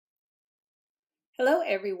Hello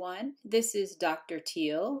everyone, this is Dr.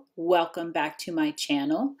 Teal. Welcome back to my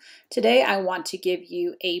channel. Today I want to give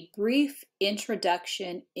you a brief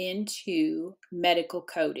introduction into medical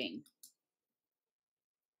coding.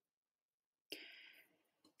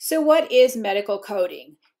 So what is medical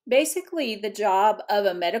coding? Basically, the job of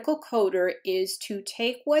a medical coder is to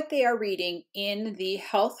take what they are reading in the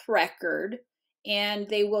health record and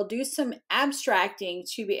they will do some abstracting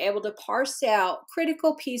to be able to parse out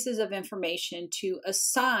critical pieces of information to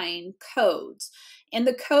assign codes. And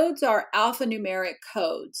the codes are alphanumeric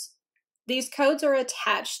codes. These codes are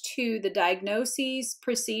attached to the diagnoses,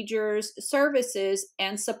 procedures, services,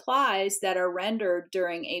 and supplies that are rendered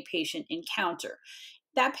during a patient encounter.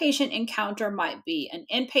 That patient encounter might be an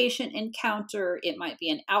inpatient encounter, it might be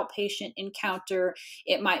an outpatient encounter,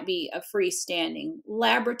 it might be a freestanding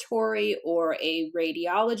laboratory or a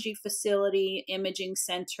radiology facility, imaging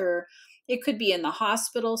center. It could be in the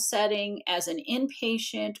hospital setting as an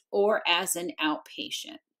inpatient or as an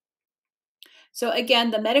outpatient. So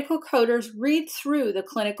again, the medical coders read through the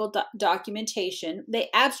clinical documentation, they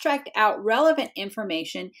abstract out relevant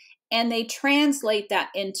information, and they translate that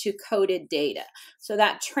into coded data. So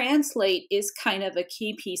that translate is kind of a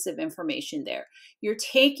key piece of information there. You're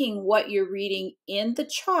taking what you're reading in the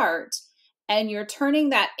chart and you're turning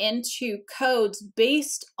that into codes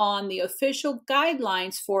based on the official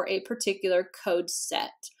guidelines for a particular code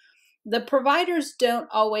set. The providers don't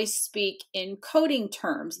always speak in coding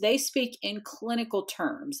terms, they speak in clinical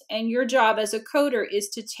terms. And your job as a coder is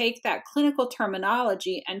to take that clinical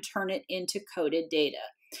terminology and turn it into coded data.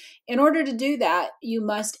 In order to do that, you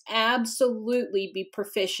must absolutely be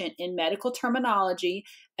proficient in medical terminology,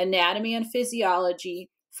 anatomy and physiology,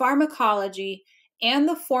 pharmacology, and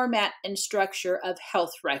the format and structure of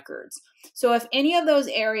health records. So if any of those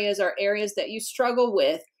areas are areas that you struggle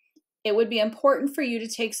with, it would be important for you to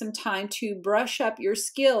take some time to brush up your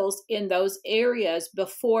skills in those areas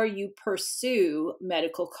before you pursue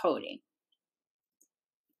medical coding.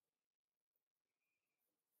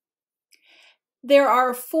 There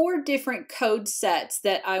are 4 different code sets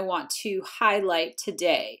that I want to highlight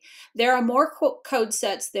today. There are more code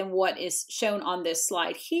sets than what is shown on this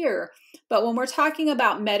slide here, but when we're talking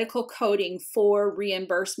about medical coding for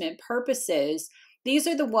reimbursement purposes, these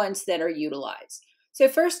are the ones that are utilized. So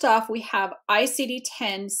first off, we have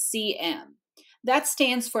ICD-10-CM. That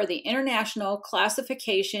stands for the International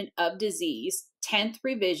Classification of Disease, 10th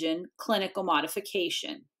Revision, Clinical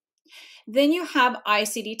Modification. Then you have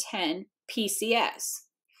ICD-10-PCS.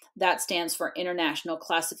 That stands for International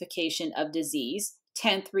Classification of Disease,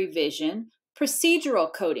 10th Revision, Procedural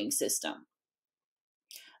Coding System.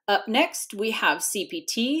 Up next, we have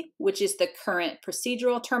CPT, which is the current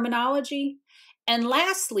procedural terminology. And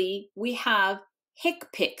lastly, we have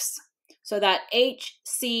HCPCS. So that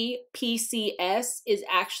HCPCS is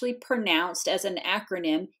actually pronounced as an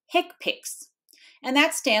acronym HCPCS. And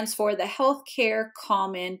that stands for the Healthcare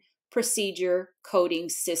Common Procedure Coding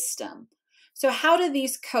System. So how do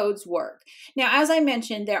these codes work? Now, as I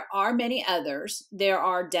mentioned, there are many others. There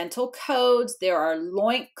are dental codes, there are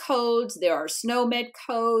LOINC codes, there are SNOMED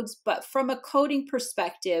codes, but from a coding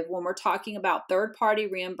perspective, when we're talking about third-party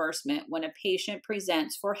reimbursement, when a patient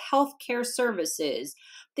presents for healthcare services,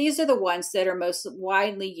 these are the ones that are most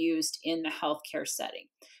widely used in the healthcare setting.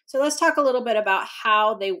 So let's talk a little bit about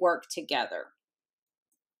how they work together.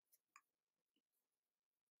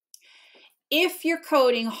 If you're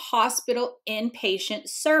coding hospital inpatient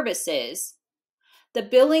services, the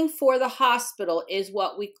billing for the hospital is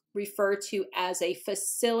what we refer to as a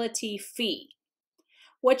facility fee.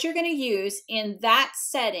 What you're going to use in that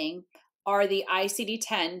setting are the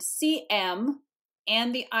ICD-10-CM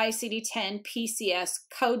and the ICD-10-PCS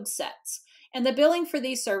code sets. And the billing for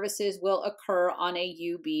these services will occur on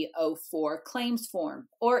a UB04 claims form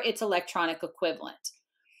or its electronic equivalent.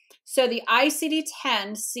 So the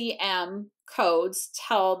ICD-10-CM codes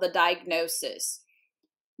tell the diagnosis.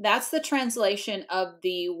 That's the translation of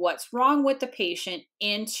the what's wrong with the patient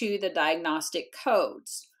into the diagnostic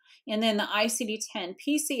codes. And then the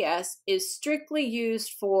ICD-10-PCS is strictly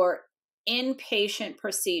used for inpatient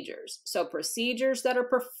procedures. So procedures that are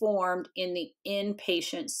performed in the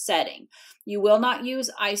inpatient setting. You will not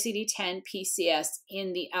use ICD-10-PCS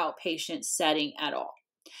in the outpatient setting at all.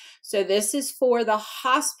 So this is for the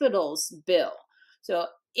hospital's bill. So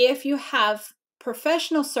if you have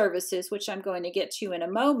professional services, which I'm going to get to in a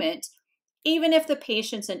moment, even if the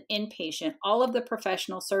patient's an inpatient, all of the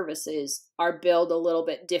professional services are billed a little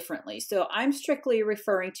bit differently. So I'm strictly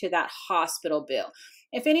referring to that hospital bill.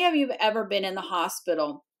 If any of you have ever been in the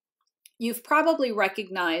hospital, you've probably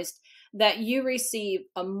recognized that you receive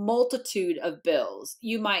a multitude of bills.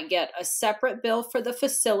 You might get a separate bill for the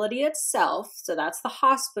facility itself, so that's the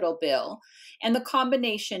hospital bill, and the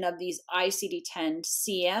combination of these ICD-10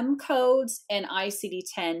 CM codes and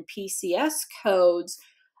ICD-10 PCS codes,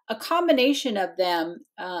 a combination of them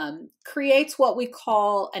creates what we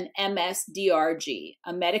call an MSDRG,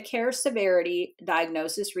 a Medicare Severity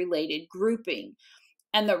Diagnosis Related Grouping.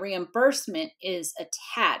 And the reimbursement is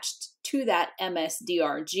attached to that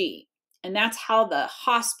MSDRG. And that's how the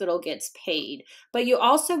hospital gets paid. But you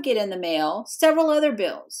also get in the mail several other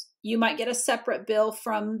bills. You might get a separate bill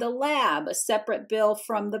from the lab, a separate bill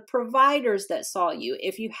from the providers that saw you.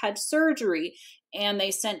 If you had surgery and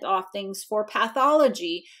they sent off things for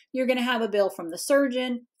pathology, you're going to have a bill from the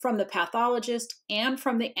surgeon, from the pathologist, and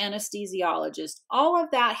from the anesthesiologist. All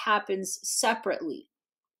of that happens separately.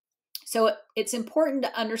 So it's important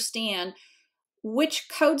to understand which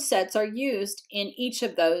code sets are used in each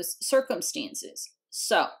of those circumstances.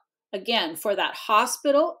 So again, for that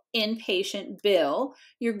hospital inpatient bill,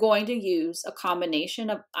 you're going to use a combination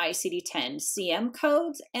of ICD-10 CM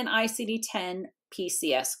codes and ICD-10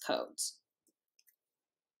 PCS codes.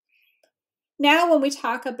 Now, when we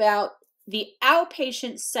talk about the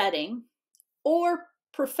outpatient setting or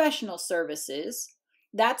professional services,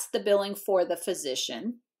 that's the billing for the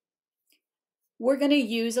physician. We're going to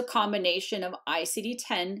use a combination of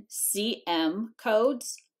ICD-10 CM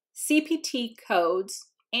codes, CPT codes,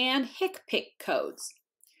 and HCPCS codes.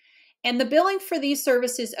 And the billing for these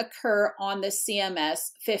services occur on the CMS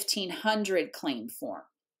 1500 claim form.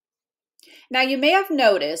 Now, you may have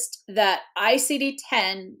noticed that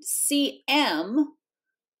ICD-10 CM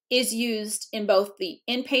is used in both the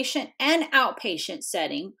inpatient and outpatient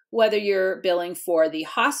setting, whether you're billing for the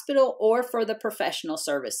hospital or for the professional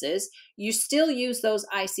services, you still use those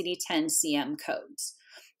ICD-10 CM codes.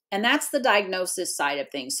 And that's the diagnosis side of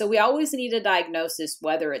things. So we always need a diagnosis,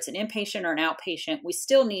 whether it's an inpatient or an outpatient, we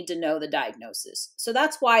still need to know the diagnosis. So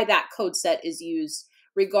that's why that code set is used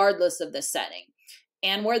regardless of the setting.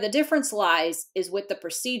 And where the difference lies is with the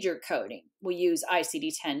procedure coding. We use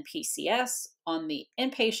ICD-10 PCS on the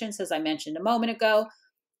inpatients, as I mentioned a moment ago,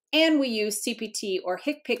 and we use CPT or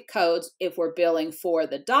HCPCS codes if we're billing for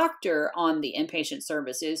the doctor on the inpatient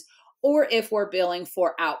services or if we're billing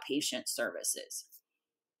for outpatient services.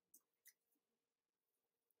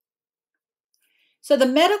 So the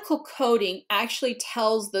medical coding actually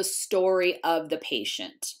tells the story of the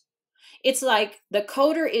patient. It's like the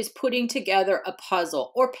coder is putting together a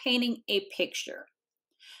puzzle or painting a picture.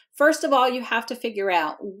 First of all, you have to figure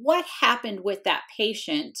out what happened with that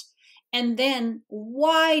patient and then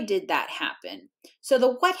why did that happen? So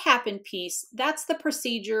the what happened piece, that's the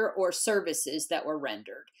procedure or services that were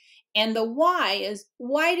rendered. And the why is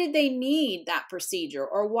why did they need that procedure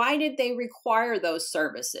or why did they require those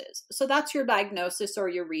services? So that's your diagnosis or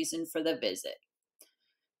your reason for the visit.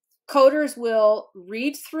 Coders will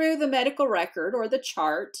read through the medical record or the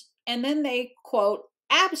chart, and then they quote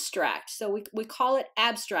abstract. So we call it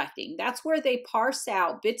abstracting. That's where they parse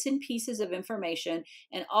out bits and pieces of information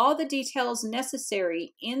and all the details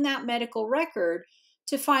necessary in that medical record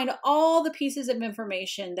to find all the pieces of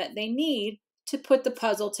information that they need to put the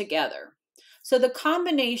puzzle together. So the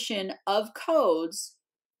combination of codes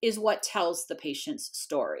is what tells the patient's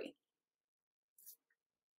story.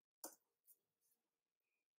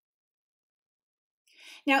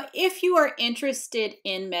 Now, if you are interested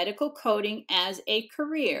in medical coding as a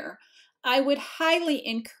career, I would highly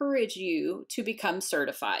encourage you to become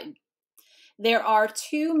certified. There are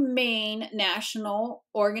two main national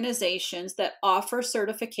organizations that offer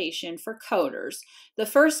certification for coders. The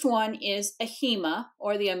first one is AHIMA,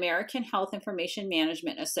 or the American Health Information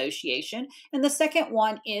Management Association, and the second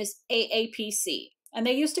one is AAPC. And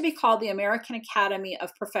they used to be called the American Academy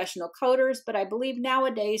of Professional Coders, but I believe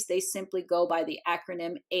nowadays they simply go by the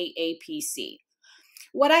acronym AAPC.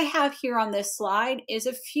 What I have here on this slide is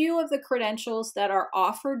a few of the credentials that are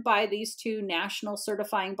offered by these two national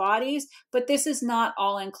certifying bodies, but this is not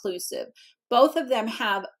all inclusive. Both of them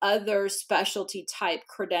have other specialty type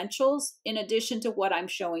credentials in addition to what I'm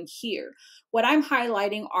showing here. What I'm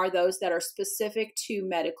highlighting are those that are specific to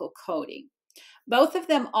medical coding. Both of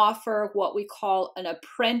them offer what we call an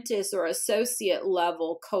apprentice or associate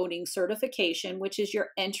level coding certification, which is your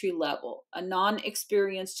entry level, a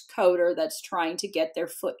non-experienced coder that's trying to get their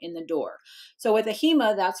foot in the door. So with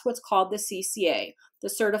AHIMA, that's what's called the CCA, the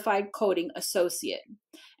Certified Coding Associate.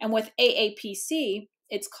 And with AAPC,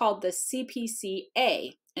 it's called the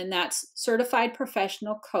CPCA, and that's Certified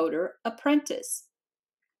Professional Coder Apprentice.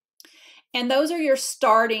 And those are your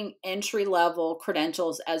starting entry-level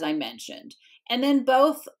credentials, as I mentioned. And then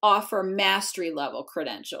both offer mastery level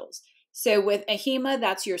credentials. So with AHIMA,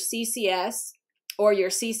 that's your CCS or your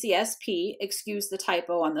CCSP. Excuse the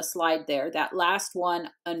typo on the slide there. That last one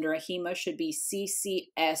under AHIMA should be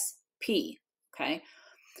CCSP, okay?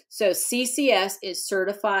 So CCS is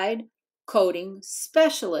Certified Coding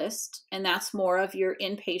Specialist, and that's more of your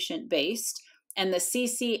inpatient based. And the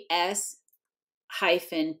CCS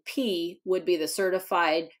P would be the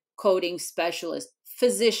Certified Coding Specialist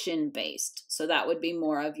physician based. So that would be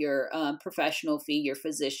more of your professional fee, your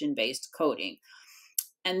physician based coding.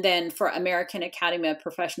 And then for American Academy of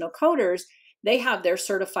Professional Coders, they have their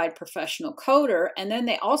certified professional coder, and then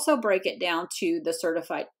they also break it down to the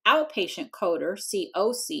certified outpatient coder,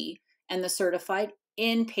 COC, and the certified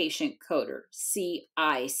inpatient coder,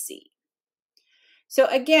 CIC. So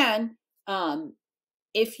again,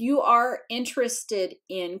 if you are interested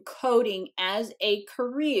in coding as a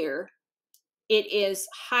career, it is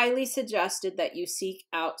highly suggested that you seek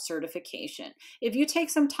out certification. If you take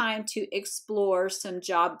some time to explore some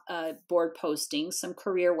job board postings, some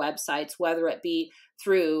career websites, whether it be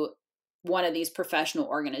through one of these professional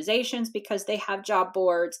organizations because they have job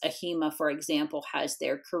boards. AHIMA, for example, has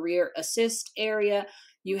their career assist area.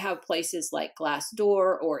 You have places like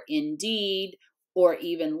Glassdoor or Indeed or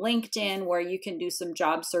even LinkedIn where you can do some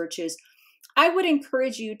job searches. I would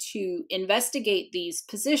encourage you to investigate these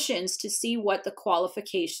positions to see what the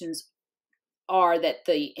qualifications are that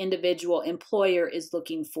the individual employer is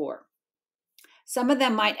looking for. Some of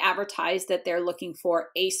them might advertise that they're looking for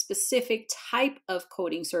a specific type of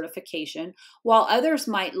coding certification, while others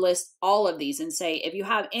might list all of these and say, if you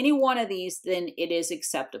have any one of these, then it is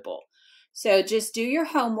acceptable. So just do your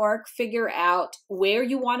homework, figure out where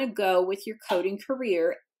you want to go with your coding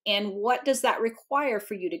career, and what does that require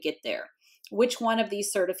for you to get there? Which one of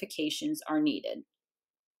these certifications are needed?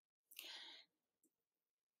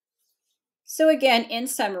 So again, in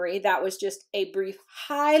summary, that was just a brief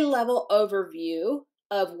high-level overview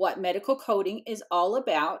of what medical coding is all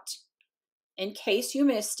about. In case you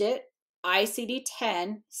missed it,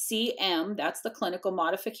 ICD-10 CM, that's the clinical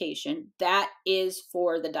modification, that is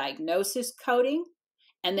for the diagnosis coding.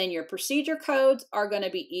 And then your procedure codes are going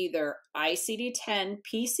to be either ICD-10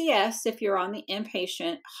 PCS if you're on the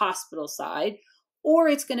inpatient hospital side, or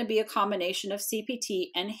it's going to be a combination of CPT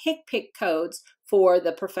and HCPCS codes for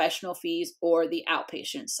the professional fees or the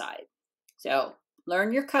outpatient side. So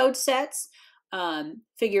learn your code sets.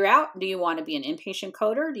 Figure out, do you want to be an inpatient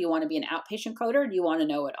coder? Do you want to be an outpatient coder? Do you want to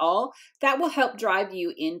know it all? That will help drive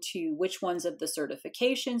you into which ones of the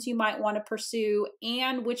certifications you might want to pursue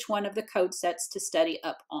and which one of the code sets to study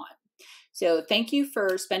up on. So thank you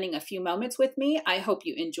for spending a few moments with me. I hope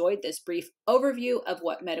you enjoyed this brief overview of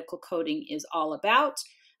what medical coding is all about.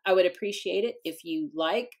 I would appreciate it if you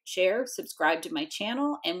like, share, subscribe to my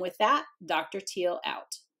channel. And with that, Dr. Teal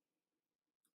out.